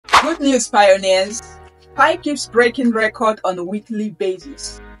Good news, pioneers! Pi keeps breaking record on a weekly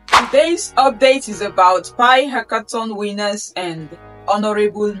basis. Today's update is about Pi Hackathon winners and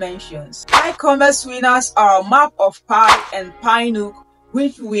honorable mentions. Pi Commerce winners are a map of Pi and Pinook,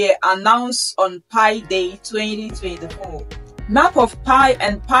 which were announced on Pi Day 2024. Map of Pi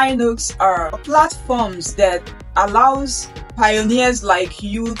and Pinooks are platforms that allows pioneers like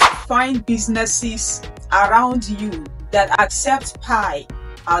you to find businesses around you that accept Pi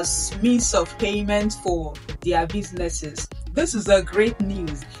as means of payment for their businesses. This is a great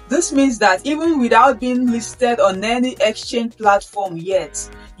news. This means that even without being listed on any exchange platform yet,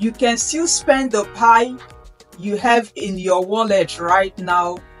 you can still spend the Pi you have in your wallet right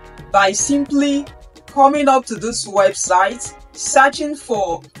now by simply coming up to this website, searching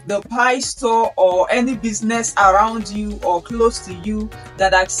for the Pi store or any business around you or close to you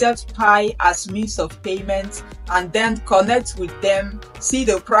that accepts Pi as means of payment, and then connect with them, see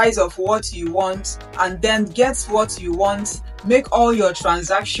the price of what you want, and then get what you want. Make all your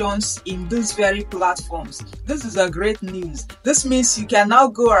transactions in these very platforms. This is a great news. This means you can now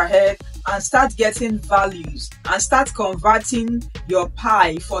go ahead and start getting values and start converting your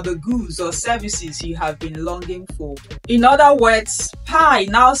Pi for the goods or services you have been longing for. In other words, Pi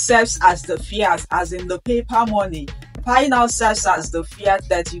now serves as the fiat, as in the paper money. Pi now serves as the fiat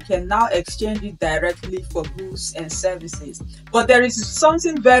that you can now exchange it directly for goods and services. But there is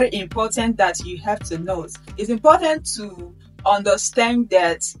something very important that you have to note. It's important to understand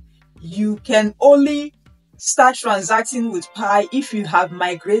that you can only start transacting with Pi if you have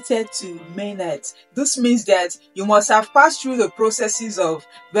migrated to mainnet. This means that you must have passed through the processes of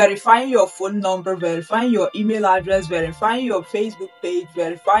verifying your phone number, verifying your email address, verifying your Facebook page,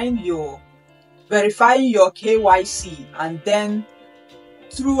 verifying your KYC, and then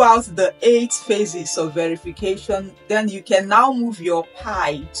throughout the 8 phases of verification, then you can now move your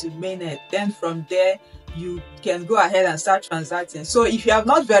Pi to mainnet. Then from there you can go ahead and start transacting. So if you have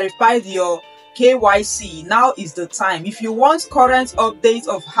not verified your KYC, now is the time. If you want current updates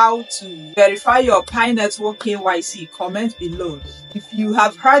of how to verify your Pi Network KYC, comment below. If you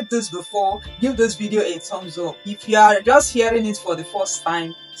have heard this before, give this video a thumbs up. If you are just hearing it for the first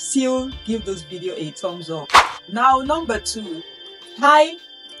time, still give this video a thumbs up. Now, number 2, Pi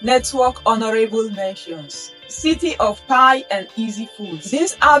Network honorable mentions. City of Pi and Easy Foods.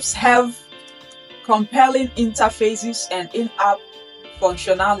 These apps have compelling interfaces and in-app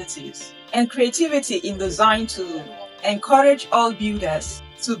functionalities and creativity in design to encourage all builders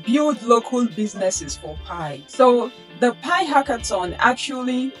to build local businesses for Pi. So the Pi Hackathon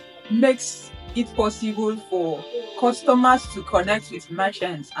actually makes it possible for customers to connect with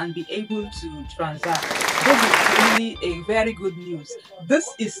merchants and be able to transact. This is really a very good news. This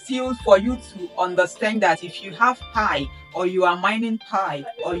is still for you to understand that if you have Pi, or you are mining Pi,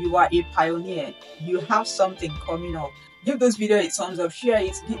 or you are a pioneer, you have something coming up. Give this video a thumbs up, share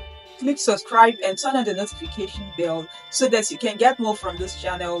it, click subscribe and turn on the notification bell so that you can get more from this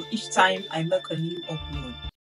channel each time I make a new upload.